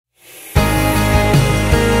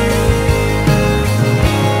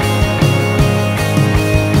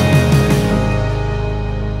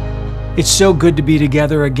It's so good to be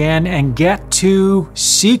together again and get to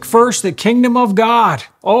seek first the kingdom of God.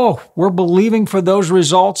 Oh, we're believing for those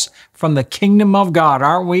results from the kingdom of God,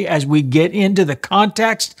 aren't we? As we get into the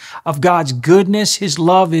context of God's goodness, His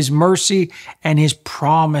love, His mercy, and His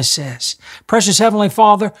promises. Precious Heavenly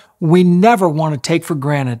Father, we never want to take for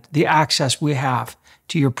granted the access we have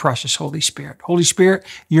to your precious Holy Spirit. Holy Spirit,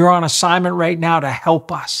 you're on assignment right now to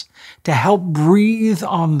help us, to help breathe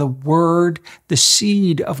on the Word, the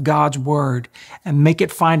seed of God's Word, and make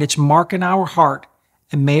it find its mark in our heart,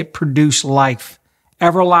 and may it produce life,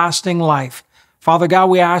 everlasting life. Father God,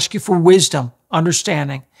 we ask you for wisdom,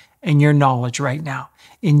 understanding, and your knowledge right now.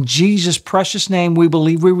 In Jesus' precious name, we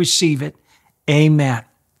believe we receive it. Amen.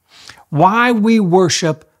 Why we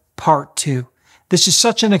worship, part 2. This is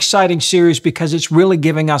such an exciting series because it's really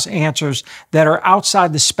giving us answers that are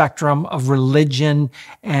outside the spectrum of religion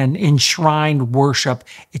and enshrined worship.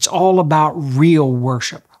 It's all about real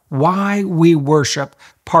worship. Why we worship,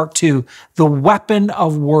 part 2. The weapon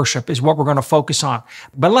of worship is what we're going to focus on.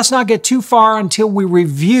 But let's not get too far until we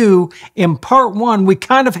review. In part 1, we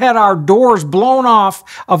kind of had our doors blown off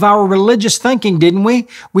of our religious thinking, didn't we?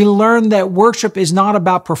 We learned that worship is not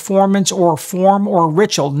about performance or form or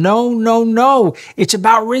ritual. No. It's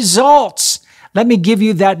about results. Let me give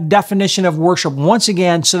you that definition of worship once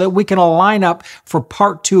again so that we can align up for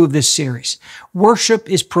part 2 of this series. Worship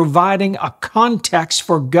is providing a context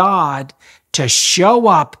for God to show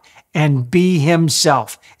up and be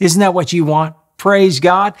Himself. Isn't that what you want? Praise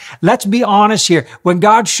God. Let's be honest here. When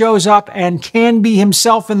God shows up and can be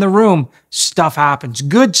Himself in the room, stuff happens.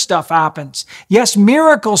 Good stuff happens. Yes,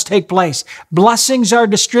 miracles take place. Blessings are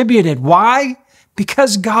distributed. Why?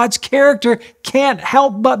 Because God's character can't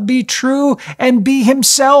help but be true and be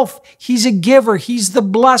Himself. He's a giver. He's the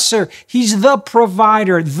blesser. He's the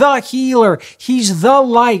provider, the healer. He's the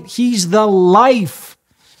light. He's the life.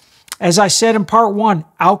 As I said in part 1,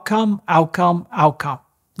 outcome.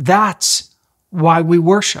 That's why we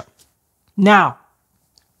worship. Now,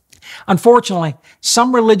 unfortunately,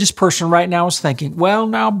 some religious person right now is thinking, well,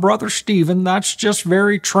 now, Brother Stephen, that's just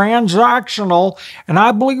very transactional, and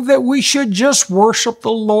I believe that we should just worship the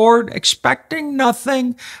Lord, expecting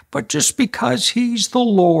nothing, but just because He's the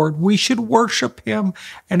Lord, we should worship Him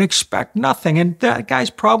and expect nothing. And that guy's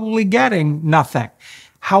probably getting nothing.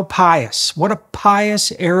 How pious. What a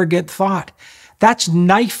pious, arrogant thought. That's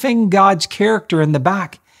knifing God's character in the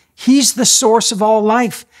back. He's the source of all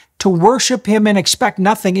life. To worship Him and expect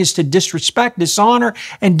nothing is to disrespect, dishonor,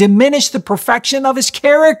 and diminish the perfection of His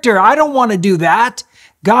character. I don't want to do that.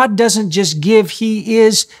 God doesn't just give. He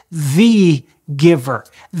is the giver,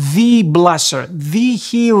 the blesser, the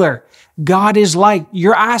healer. God is light.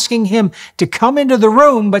 You're asking Him to come into the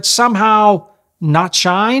room, but somehow not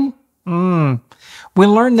shine? We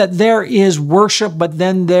learn that there is worship, but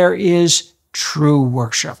then there is true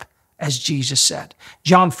worship, as Jesus said.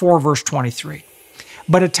 John 4, verse 23.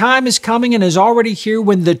 But a time is coming and is already here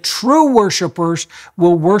when the true worshipers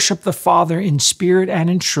will worship the Father in spirit and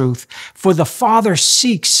in truth, for the Father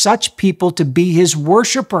seeks such people to be His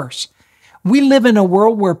worshipers. We live in a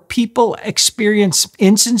world where people experience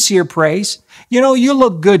insincere praise. You know, you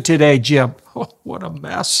look good today, Jim. Oh, what a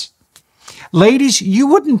mess. Ladies, you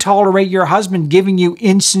wouldn't tolerate your husband giving you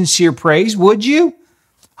insincere praise, would you?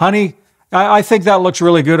 Honey, I think that looks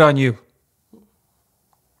really good on you.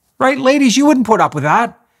 Right, ladies, you wouldn't put up with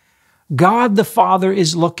that. God the Father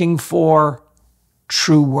is looking for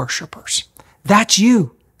true worshipers. That's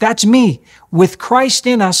you. That's me. With Christ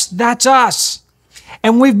in us, that's us.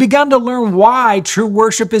 And we've begun to learn why true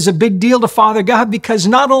worship is a big deal to Father God, because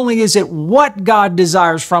not only is it what God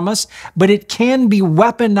desires from us, but it can be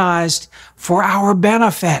weaponized for our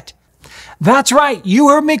benefit. That's right. You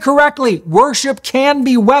heard me correctly. Worship can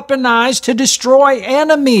be weaponized to destroy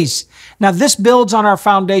enemies. Now, this builds on our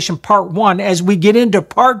foundation, part 1, as we get into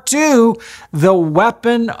part 2, the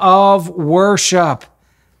weapon of worship.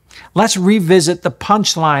 Let's revisit the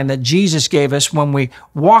punchline that Jesus gave us when we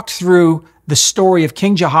walked through the story of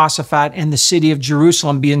King Jehoshaphat and the city of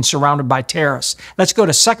Jerusalem being surrounded by terrorists. Let's go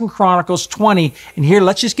to 2 Chronicles 20, and here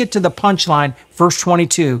let's just get to the punchline, verse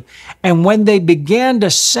 22. And when they began to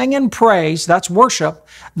sing and praise, that's worship,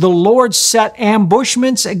 the Lord set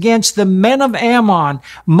ambushments against the men of Ammon,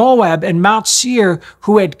 Moab, and Mount Seir,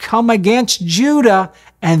 who had come against Judah,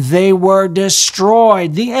 and they were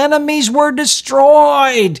destroyed. The enemies were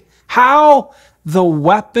destroyed. How? The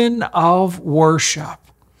weapon of worship.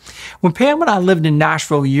 When Pam and I lived in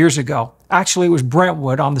Nashville years ago, Actually, it was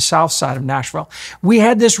Brentwood on the south side of Nashville. We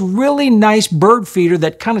had this really nice bird feeder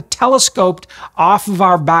that kind of telescoped off of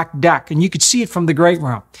our back deck, and you could see it from the great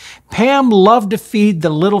room. Pam loved to feed the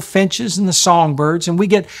little finches and the songbirds, and we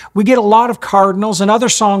get a lot of cardinals and other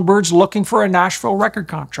songbirds looking for a Nashville record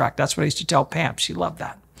contract. That's what I used to tell Pam. She loved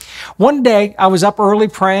that. One day, I was up early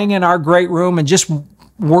praying in our great room and just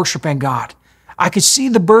worshiping God. I could see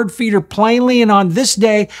the bird feeder plainly, and on this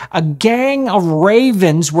day, a gang of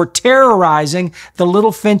ravens were terrorizing the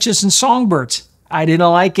little finches and songbirds. I didn't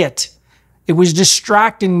like it. It was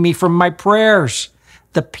distracting me from my prayers.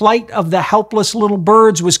 The plight of the helpless little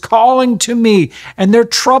birds was calling to me, and their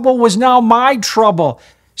trouble was now my trouble.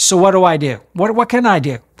 So what do? What can I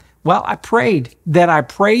do? Well, I prayed that I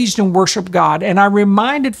praised and worshiped God, and I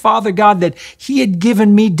reminded Father God that He had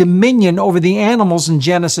given me dominion over the animals in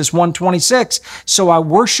Genesis 1:26. So I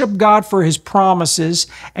worshiped God for His promises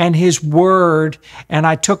and His word, and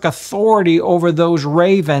I took authority over those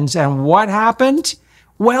ravens. And what happened?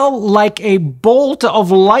 Well, like a bolt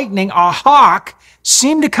of lightning, a hawk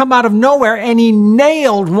seemed to come out of nowhere, and he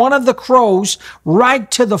nailed one of the crows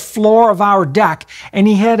right to the floor of our deck. And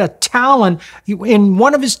he had a talon. In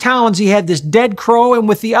one of his talons, he had this dead crow, and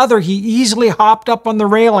with the other, he easily hopped up on the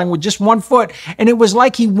railing with just 1 foot. And it was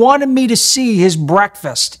like he wanted me to see his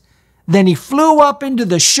breakfast. Then he flew up into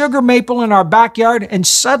the sugar maple in our backyard, and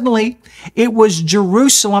suddenly it was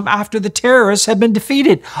Jerusalem after the terrorists had been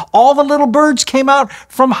defeated. All the little birds came out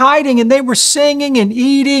from hiding, and they were singing and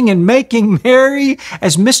eating and making merry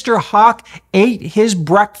as Mr. Hawk ate his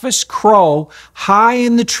breakfast crow high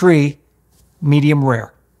in the tree, medium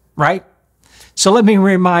rare, right? So let me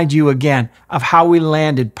remind you again of how we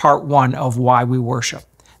landed part one of why we worship.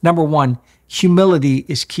 Number one, humility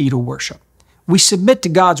is key to worship. We submit to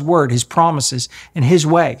God's word, His promises, and His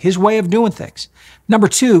way of doing things. Number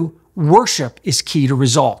two, worship is key to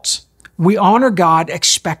results. We honor God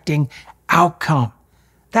expecting outcome.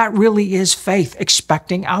 That really is faith,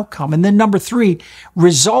 expecting outcome. And then number three,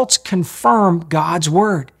 results confirm God's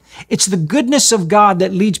word. It's the goodness of God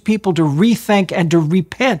that leads people to rethink and to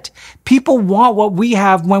repent. People want what we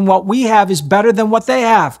have when what we have is better than what they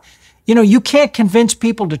have. You know, you can't convince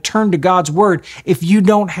people to turn to God's word if you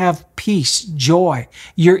don't have peace, joy.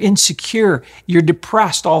 You're insecure. You're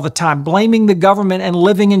depressed all the time, blaming the government and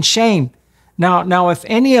living in shame. Now, if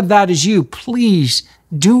any of that is you, please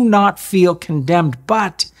do not feel condemned,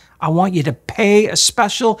 but I want you to pay a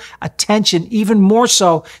special attention, even more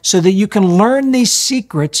so that you can learn these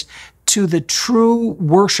secrets to the true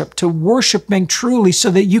worship, to worshiping truly, so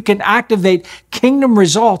that you can activate kingdom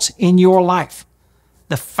results in your life.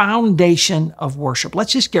 The foundation of worship.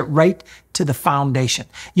 Let's just get right to the foundation.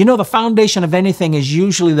 You know, the foundation of anything is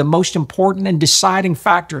usually the most important and deciding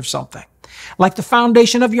factor of something. Like the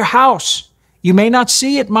foundation of your house. You may not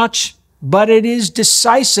see it much, but it is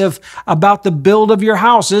decisive about the build of your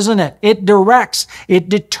house, isn't it? It directs, it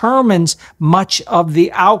determines much of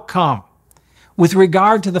the outcome. With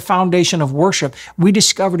regard to the foundation of worship, we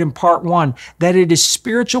discovered in part one that it is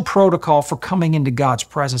spiritual protocol for coming into God's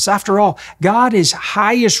presence. After all, God is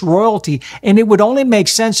highest royalty, and it would only make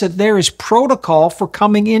sense that there is protocol for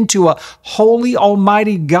coming into a holy,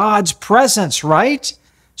 almighty God's presence, right?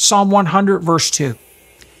 Psalm 100, verse 2.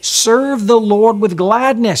 Serve the Lord with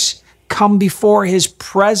gladness. Come before His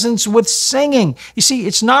presence with singing. You see,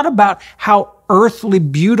 it's not about how earthly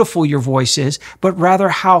beautiful your voice is, but rather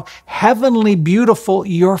how heavenly beautiful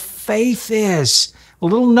your faith is. A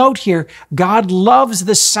little note here, God loves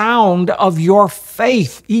the sound of your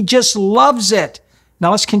faith. He just loves it.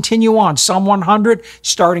 Now let's continue on. Psalm 100,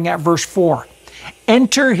 starting at verse 4.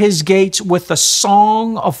 Enter His gates with a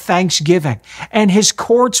song of thanksgiving and His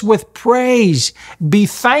courts with praise. Be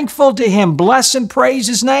thankful to Him. Bless and praise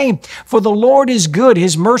His name. For the Lord is good.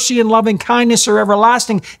 His mercy and loving kindness are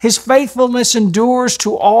everlasting. His faithfulness endures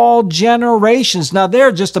to all generations. Now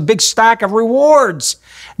there's just a big stack of rewards.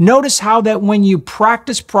 Notice how that when you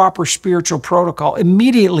practice proper spiritual protocol,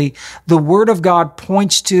 immediately the Word of God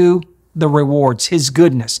points to the rewards, His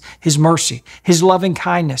goodness, His mercy, His loving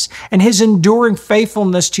kindness, and His enduring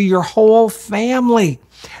faithfulness to your whole family.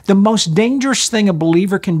 The most dangerous thing a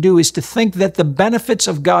believer can do is to think that the benefits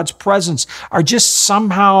of God's presence are just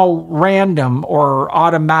somehow random or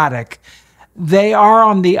automatic. They are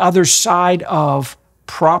on the other side of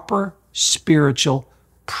proper spiritual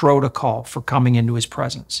protocol for coming into His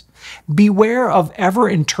presence. Beware of ever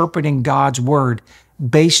interpreting God's word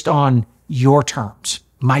based on your terms.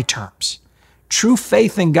 My terms. True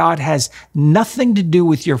faith in God has nothing to do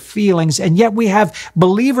with your feelings, and yet we have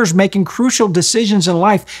believers making crucial decisions in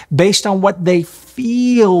life based on what they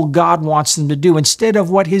feel God wants them to do instead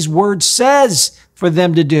of what His word says for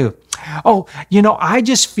them to do. Oh, I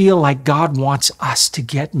just feel like God wants us to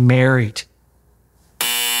get married.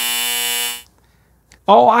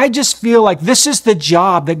 Oh, I just feel like this is the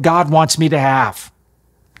job that God wants me to have.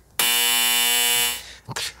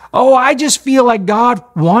 Oh, I just feel like God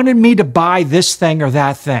wanted me to buy this thing or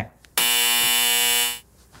that thing.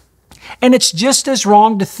 And it's just as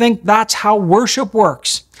wrong to think that's how worship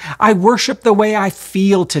works. I worship the way I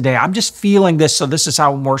feel today. I'm just feeling this, so this is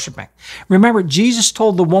how I'm worshiping. Remember, Jesus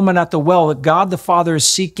told the woman at the well that God the Father is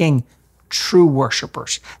seeking true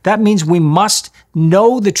worshipers. That means we must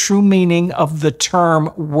know the true meaning of the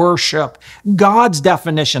term worship. God's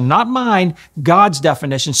definition, not mine, God's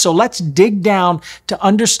definition. So let's dig down to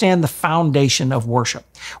understand the foundation of worship.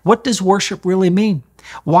 What does worship really mean?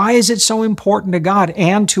 Why is it so important to God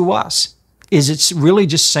and to us? Is it really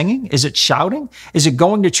just singing? Is it shouting? Is it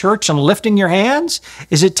going to church and lifting your hands?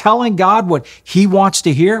 Is it telling God what He wants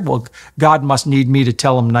to hear? Well, God must need me to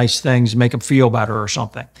tell Him nice things, make Him feel better or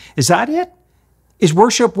something. Is that it? Is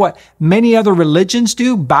worship what many other religions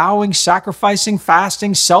do? Bowing, sacrificing,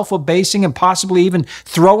 fasting, self-abasing, and possibly even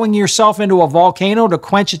throwing yourself into a volcano to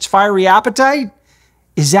quench its fiery appetite?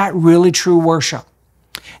 Is that really true worship?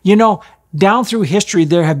 Down through history,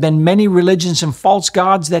 there have been many religions and false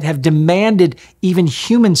gods that have demanded even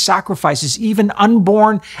human sacrifices, even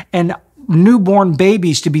unborn and newborn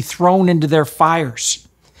babies to be thrown into their fires.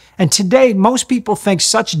 And today, most people think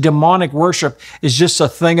such demonic worship is just a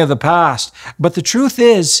thing of the past. But the truth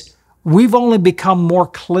is, we've only become more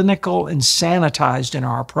clinical and sanitized in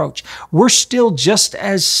our approach. We're still just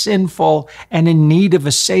as sinful and in need of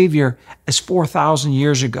a Savior as 4,000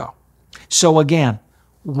 years ago. So again,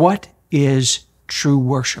 what is true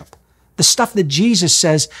worship? The stuff that Jesus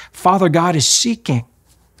says Father God is seeking.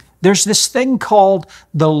 There's this thing called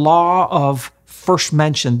the law of first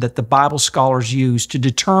mention that the Bible scholars use to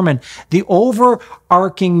determine the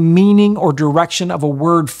overarching meaning or direction of a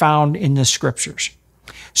word found in the scriptures.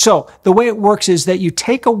 So the way it works is that you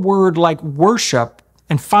take a word like worship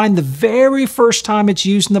and find the very first time it's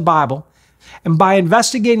used in the Bible. And by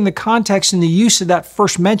investigating the context and the use of that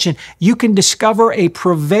first mention, you can discover a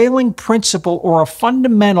prevailing principle or a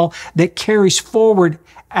fundamental that carries forward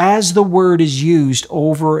as the word is used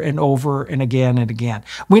over and over and again and again.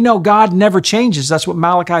 We know God never changes. That's what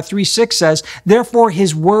Malachi 3:6 says. Therefore,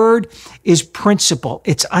 His word is principle.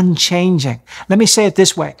 It's unchanging. Let me say it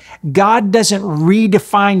this way. God doesn't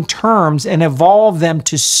redefine terms and evolve them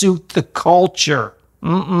to suit the culture.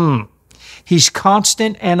 He's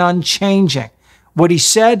constant and unchanging. What He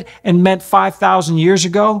said and meant 5,000 years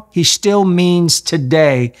ago, He still means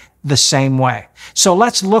today the same way. So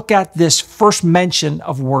let's look at this first mention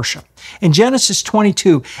of worship. In Genesis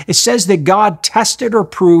 22, it says that God tested or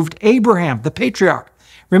proved Abraham, the patriarch.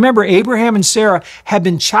 Remember, Abraham and Sarah had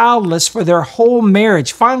been childless for their whole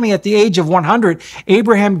marriage. Finally, at the age of 100,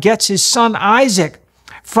 Abraham gets his son Isaac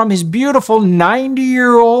from his beautiful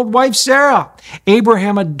 90-year-old wife, Sarah.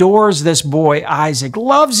 Abraham adores this boy, Isaac,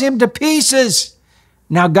 loves him to pieces.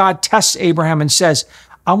 Now God tests Abraham and says,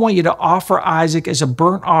 I want you to offer Isaac as a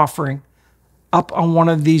burnt offering up on one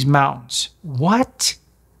of these mountains. What?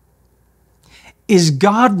 Is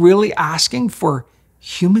God really asking for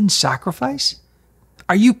human sacrifice?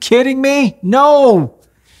 Are you kidding me? No.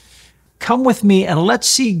 Come with me and let's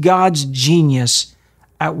see God's genius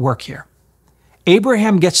at work here.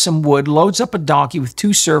 Abraham gets some wood, loads up a donkey with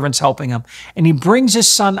 2 servants helping him, and he brings his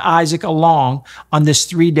son Isaac along on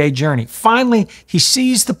this 3-day journey. Finally, he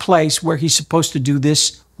sees the place where he's supposed to do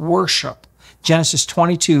this worship. Genesis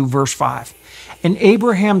 22, verse 5. And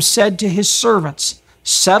Abraham said to his servants,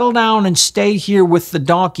 settle down and stay here with the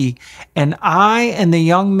donkey, and I and the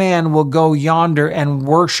young man will go yonder and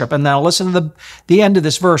worship. And now listen to the end of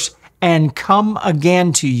this verse, and come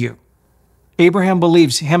again to you. Abraham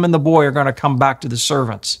believes him and the boy are going to come back to the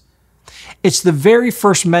servants. It's the very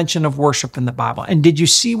first mention of worship in the Bible. And did you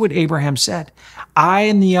see what Abraham said? I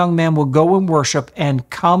and the young man will go and worship and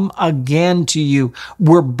come again to you.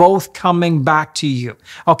 We're both coming back to you.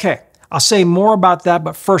 Okay, I'll say more about that,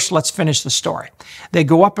 but first let's finish the story. They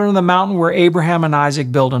go up into the mountain where Abraham and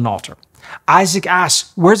Isaac build an altar. Isaac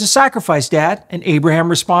asks, where's the sacrifice, Dad? And Abraham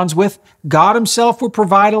responds with, God Himself will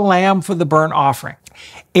provide a lamb for the burnt offering.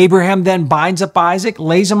 Abraham then binds up Isaac,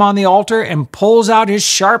 lays him on the altar, and pulls out his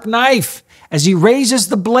sharp knife. As he raises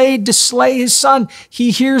the blade to slay his son, he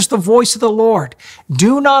hears the voice of the Lord.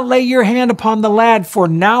 Do not lay your hand upon the lad, for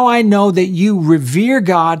now I know that you revere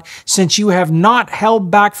God, since you have not held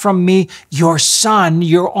back from me your son,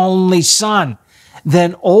 your only son.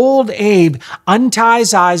 Then old Abe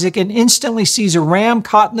unties Isaac and instantly sees a ram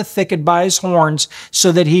caught in the thicket by his horns,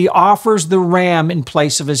 so that he offers the ram in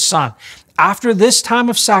place of his son. After this time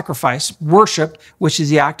of sacrifice, worship, which is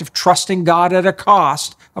the act of trusting God at a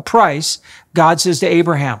cost, a price, God says to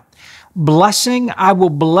Abraham, blessing, I will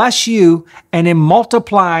bless you, and in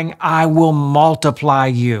multiplying, I will multiply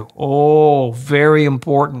you. Oh, very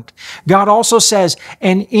important. God also says,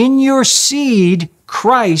 and in your seed,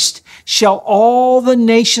 Christ, shall all the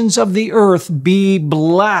nations of the earth be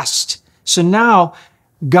blessed. So now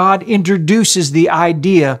God introduces the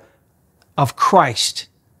idea of Christ,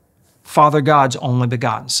 Father God's only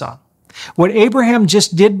begotten Son. What Abraham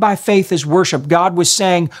just did by faith as worship, God was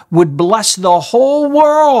saying would bless the whole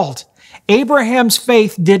world. Abraham's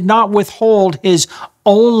faith did not withhold his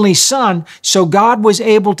only son, so God was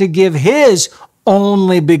able to give his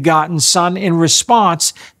only begotten son in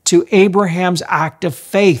response to Abraham's act of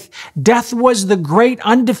faith. Death was the great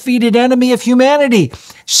undefeated enemy of humanity.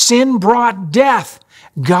 Sin brought death.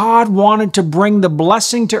 God wanted to bring the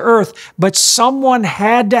blessing to earth, but someone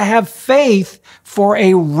had to have faith for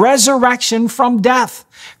a resurrection from death.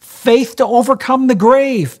 Faith to overcome the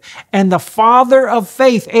grave. And the father of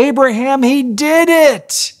faith, Abraham, he did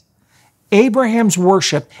it. Abraham's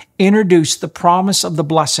worship introduced the promise of the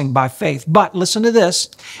blessing by faith. But listen to this.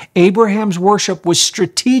 Abraham's worship was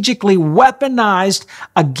strategically weaponized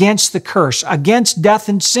against the curse, against death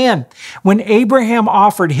and sin. When Abraham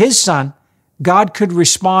offered his son, God could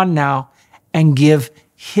respond now and give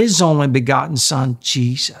his only begotten son,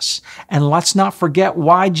 Jesus. And let's not forget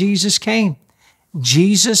why Jesus came.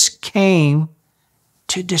 Jesus came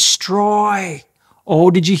to destroy.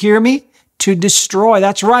 Oh, did you hear me? To destroy.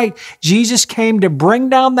 That's right. Jesus came to bring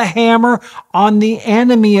down the hammer on the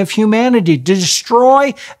enemy of humanity, to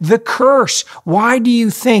destroy the curse. Why do you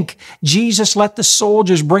think Jesus let the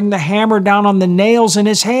soldiers bring the hammer down on the nails in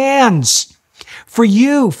his hands? For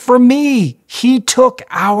you, for me, he took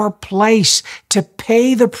our place to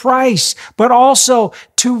pay the price, but also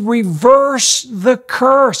to reverse the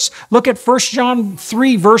curse. Look at 1 John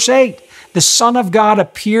 3, verse 8. The Son of God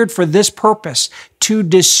appeared for this purpose, to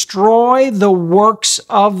destroy the works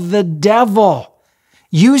of the devil.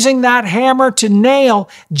 Using that hammer to nail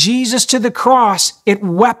Jesus to the cross, it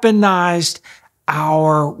weaponized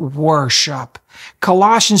our worship.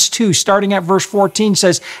 Colossians 2, starting at verse 14,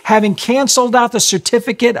 says, having canceled out the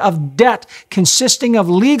certificate of debt consisting of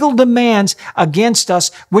legal demands against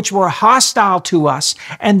us, which were hostile to us,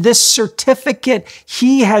 and this certificate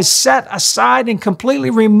he has set aside and completely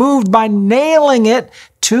removed by nailing it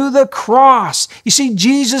to the cross. You see,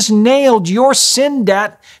 Jesus nailed your sin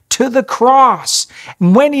debt to the cross.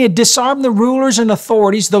 And when he had disarmed the rulers and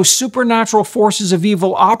authorities, those supernatural forces of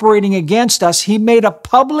evil operating against us, he made a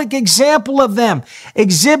public example of them,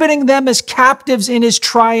 exhibiting them as captives in his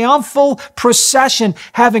triumphal procession,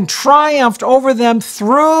 having triumphed over them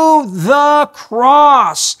through the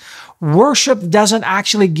cross. Worship doesn't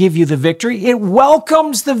actually give you the victory. It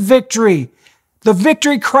welcomes the victory. The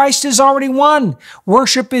victory Christ has already won.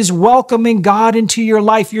 Worship is welcoming God into your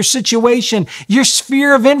life, your situation, your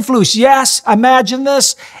sphere of influence. Yes, imagine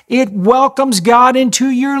this. It welcomes God into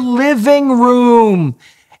your living room.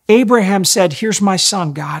 Abraham said, here's my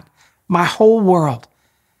son, God, my whole world.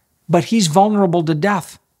 But he's vulnerable to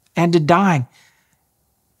death and to dying.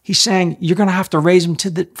 He's saying, you're going to have to raise him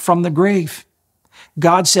from the grave.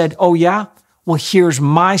 God said, oh yeah? Well, here's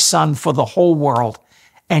my son for the whole world.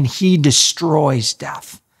 And he destroys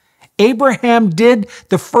death. Abraham did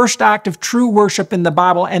the first act of true worship in the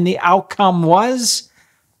Bible, and the outcome was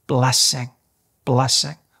blessing,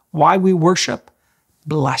 blessing. Why we worship?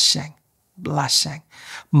 Blessing, blessing,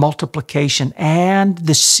 multiplication, and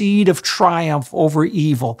the seed of triumph over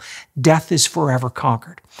evil. Death is forever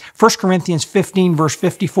conquered. 1 Corinthians 15, verse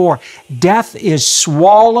 54, death is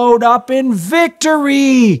swallowed up in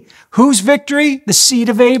victory. Whose victory? The seed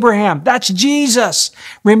of Abraham. That's Jesus.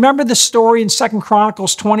 Remember the story in 2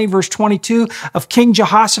 Chronicles 20, verse 22 of King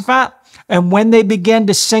Jehoshaphat? And when they began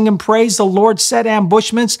to sing and praise, the Lord set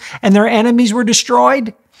ambushments and their enemies were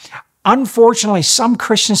destroyed. Unfortunately, some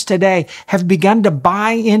Christians today have begun to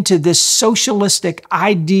buy into this socialistic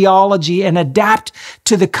ideology and adapt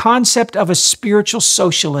to the concept of a spiritual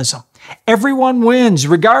socialism. Everyone wins,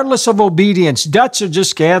 regardless of obedience. Debts are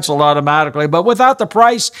just canceled automatically, but without the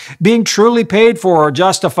price being truly paid for or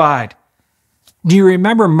justified. Do you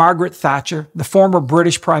remember Margaret Thatcher, the former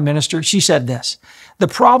British Prime Minister? She said this, the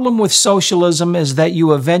problem with socialism is that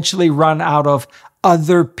you eventually run out of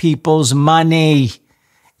other people's money.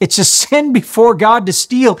 It's a sin before God to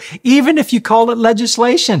steal, even if you call it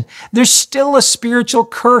legislation. There's still a spiritual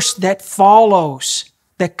curse that follows.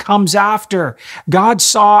 that comes after. God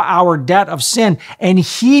saw our debt of sin, and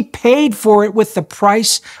he paid for it with the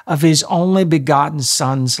price of his only begotten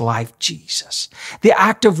Son's life, Jesus. The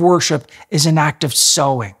act of worship is an act of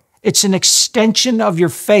sowing. It's an extension of your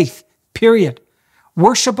faith, period.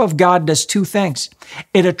 Worship of God does two things.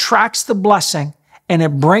 It attracts the blessing, and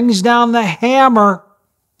it brings down the hammer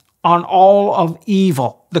on all of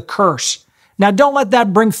evil, the curse. Now, don't let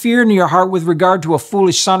that bring fear into your heart with regard to a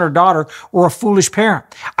foolish son or daughter or a foolish parent.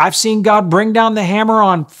 I've seen God bring down the hammer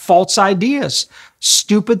on false ideas,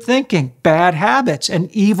 stupid thinking, bad habits,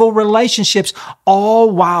 and evil relationships,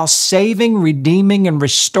 all while saving, redeeming, and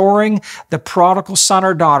restoring the prodigal son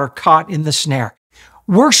or daughter caught in the snare.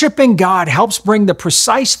 Worshiping God helps bring the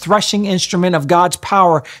precise threshing instrument of God's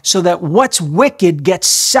power so that what's wicked gets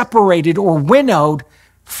separated or winnowed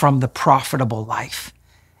from the profitable life.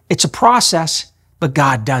 It's a process, but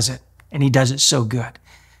God does it, and he does it so good.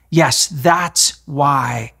 Yes, that's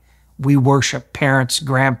why we worship, parents,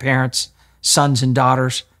 grandparents, sons and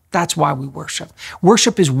daughters. That's why we worship.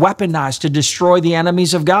 Worship is weaponized to destroy the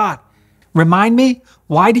enemies of God. Remind me,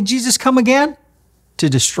 why did Jesus come again? To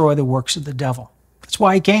destroy the works of the devil. That's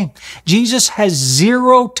why he came. Jesus has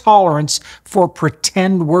zero tolerance for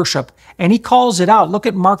pretend worship, and he calls it out. Look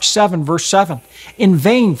at Mark 7, verse 7. In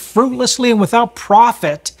vain, fruitlessly, and without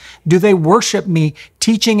profit do they worship me,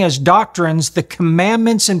 teaching as doctrines the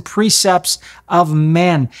commandments and precepts of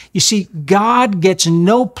men. You see, God gets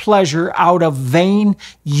no pleasure out of vain,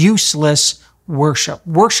 useless worship.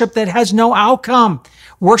 Worship that has no outcome.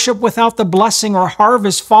 Worship without the blessing or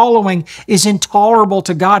harvest following is intolerable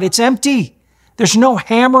to God. It's empty. There's no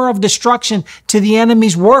hammer of destruction to the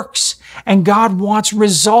enemy's works. And God wants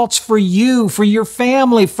results for you, for your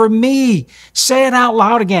family, for me. Say it out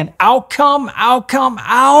loud again. Outcome, outcome,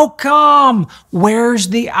 outcome. Where's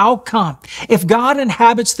the outcome? If God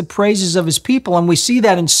inhabits the praises of his people, and we see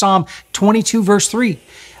that in Psalm 22, verse 3,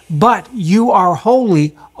 but you are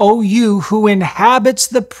holy, O you who inhabits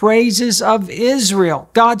the praises of Israel,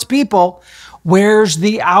 God's people. Where's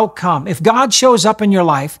the outcome? If God shows up in your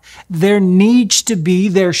life, there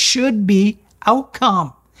should be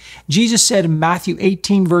outcome. Jesus said in Matthew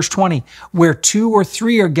 18, verse 20, where 2 or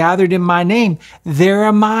 3 are gathered in my name, there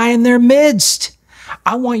am I in their midst.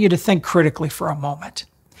 I want you to think critically for a moment.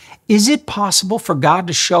 Is it possible for God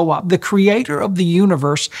to show up, the creator of the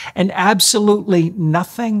universe, and absolutely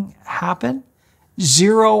nothing happen?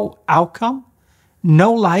 Zero outcome?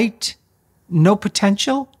 No light? No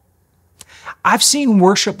potential? I've seen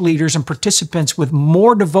worship leaders and participants with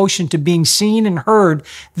more devotion to being seen and heard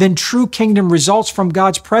than true kingdom results from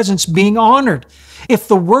God's presence being honored. If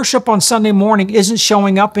the worship on Sunday morning isn't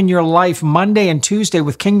showing up in your life Monday and Tuesday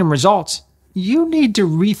with kingdom results, you need to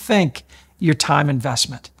rethink your time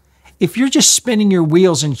investment. If you're just spinning your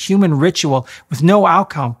wheels in human ritual with no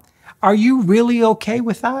outcome, are you really okay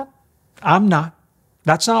with that? I'm not.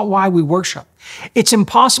 That's not why we worship. It's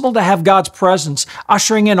impossible to have God's presence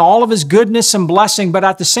ushering in all of his goodness and blessing, but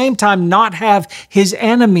at the same time not have his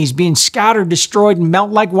enemies being scattered, destroyed, and melt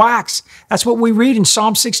like wax. That's what we read in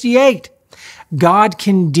Psalm 68. God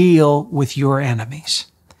can deal with your enemies.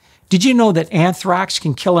 Did you know that anthrax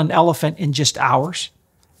can kill an elephant in just hours?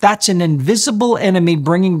 That's an invisible enemy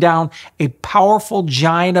bringing down a powerful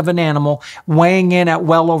giant of an animal weighing in at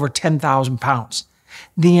well over 10,000 pounds.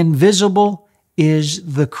 The invisible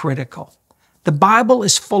is the critical. The Bible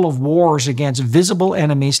is full of wars against visible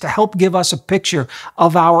enemies to help give us a picture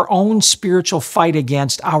of our own spiritual fight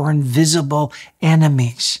against our invisible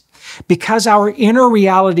enemies. Because our inner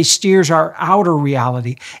reality steers our outer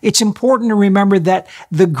reality, it's important to remember that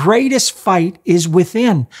the greatest fight is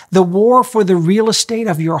within, the war for the real estate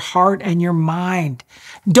of your heart and your mind.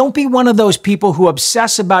 Don't be one of those people who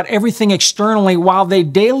obsess about everything externally while they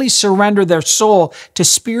daily surrender their soul to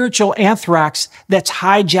spiritual anthrax that's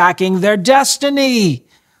hijacking their destiny.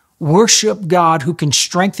 Worship God who can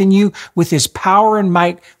strengthen you with his power and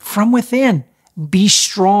might from within. Be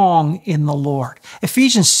strong in the Lord.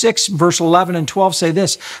 Ephesians 6, verse 11 and 12 say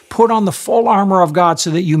this, put on the full armor of God so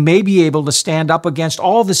that you may be able to stand up against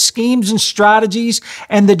all the schemes and strategies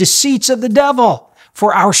and the deceits of the devil.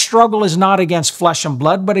 For our struggle is not against flesh and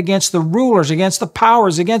blood, but against the rulers, against the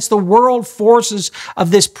powers, against the world forces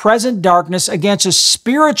of this present darkness, against the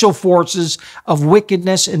spiritual forces of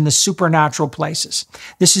wickedness in the supernatural places.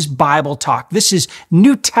 This is Bible talk. This is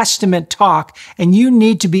New Testament talk, and you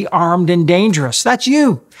need to be armed and dangerous. That's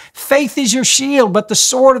you. Faith is your shield, but the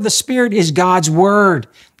sword of the Spirit is God's word.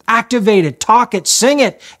 Activate it, talk it, sing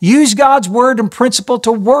it. Use God's word and principle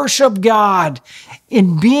to worship God.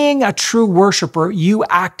 In being a true worshiper, you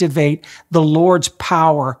activate the Lord's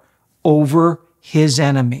power over his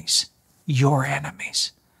enemies. your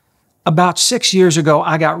enemies. About 6 years ago,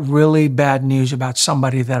 I got really bad news about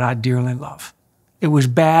somebody that I dearly love. It was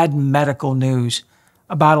bad medical news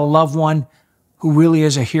about a loved one who really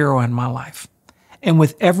is a hero in my life. And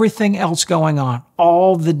with everything else going on,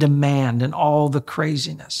 all the demand and all the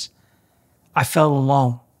craziness, I felt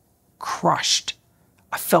alone, crushed.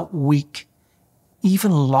 I felt weak,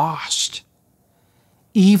 even lost.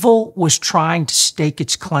 Evil was trying to stake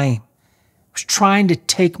its claim. It was trying to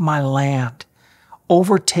take my land,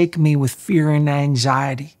 overtake me with fear and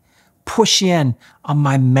anxiety, push in on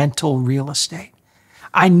my mental real estate.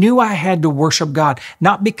 I knew I had to worship God,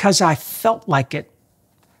 not because I felt like it,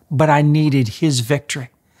 but I needed His victory.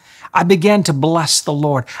 I began to bless the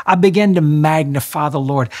Lord. I began to magnify the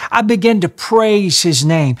Lord. I began to praise His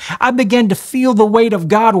name. I began to feel the weight of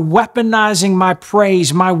God weaponizing my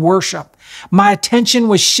praise, my worship. My attention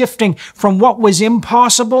was shifting from what was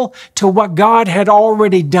impossible to what God had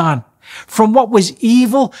already done, from what was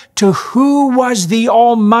evil to who was the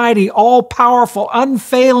almighty, all-powerful,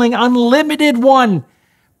 unfailing, unlimited one.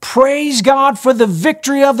 Praise God for the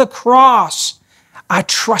victory of the cross. I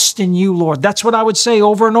trust in you, Lord. That's what I would say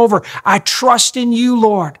over and over. I trust in you,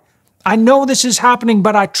 Lord. I know this is happening,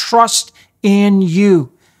 but I trust in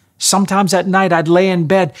you. Sometimes at night, I'd lay in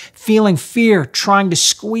bed feeling fear, trying to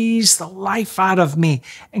squeeze the life out of me.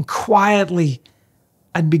 And quietly,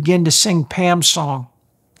 I'd begin to sing Pam's song.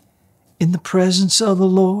 In the presence of the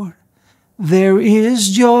Lord, there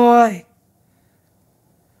is joy.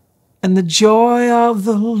 And the joy of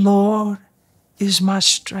the Lord is my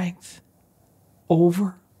strength.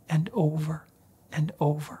 Over and over and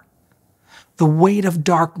over. The weight of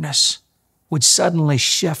darkness would suddenly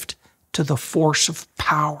shift to the force of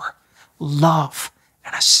power, love,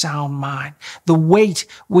 and a sound mind. The weight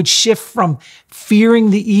would shift from fearing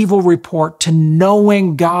the evil report to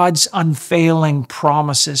knowing God's unfailing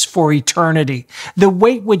promises for eternity. The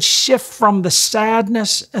weight would shift from the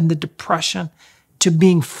sadness and the depression to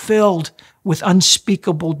being filled with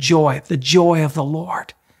unspeakable joy, the joy of the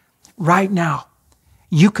Lord. Right now,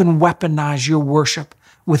 you can weaponize your worship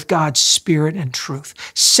with God's Spirit and truth.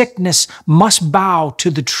 Sickness must bow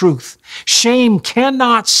to the truth. Shame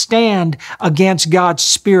cannot stand against God's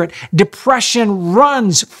Spirit. Depression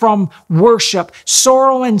runs from worship.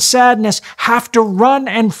 Sorrow and sadness have to run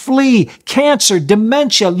and flee. Cancer,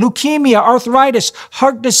 dementia, leukemia, arthritis,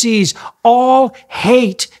 heart disease, all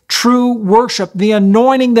hate true worship. The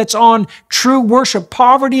anointing that's on true worship,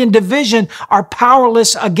 poverty and division are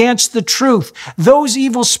powerless against the truth. Those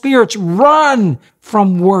evil spirits run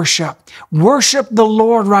from worship. Worship the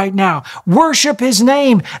Lord right now. Worship His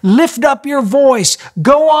name. Lift up your voice.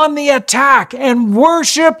 Go on the attack and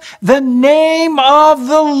worship the name of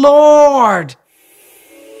the Lord.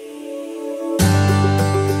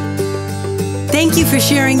 Thank you for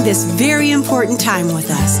sharing this very important time with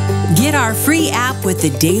us. Get our free app with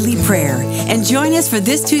the daily prayer and join us for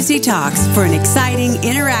this Tuesday Talks for an exciting,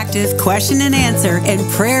 interactive question and answer and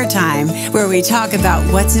prayer time where we talk about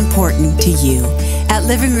what's important to you. At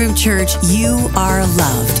Living Room Church, you are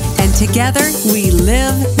loved, and together we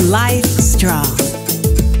live life strong.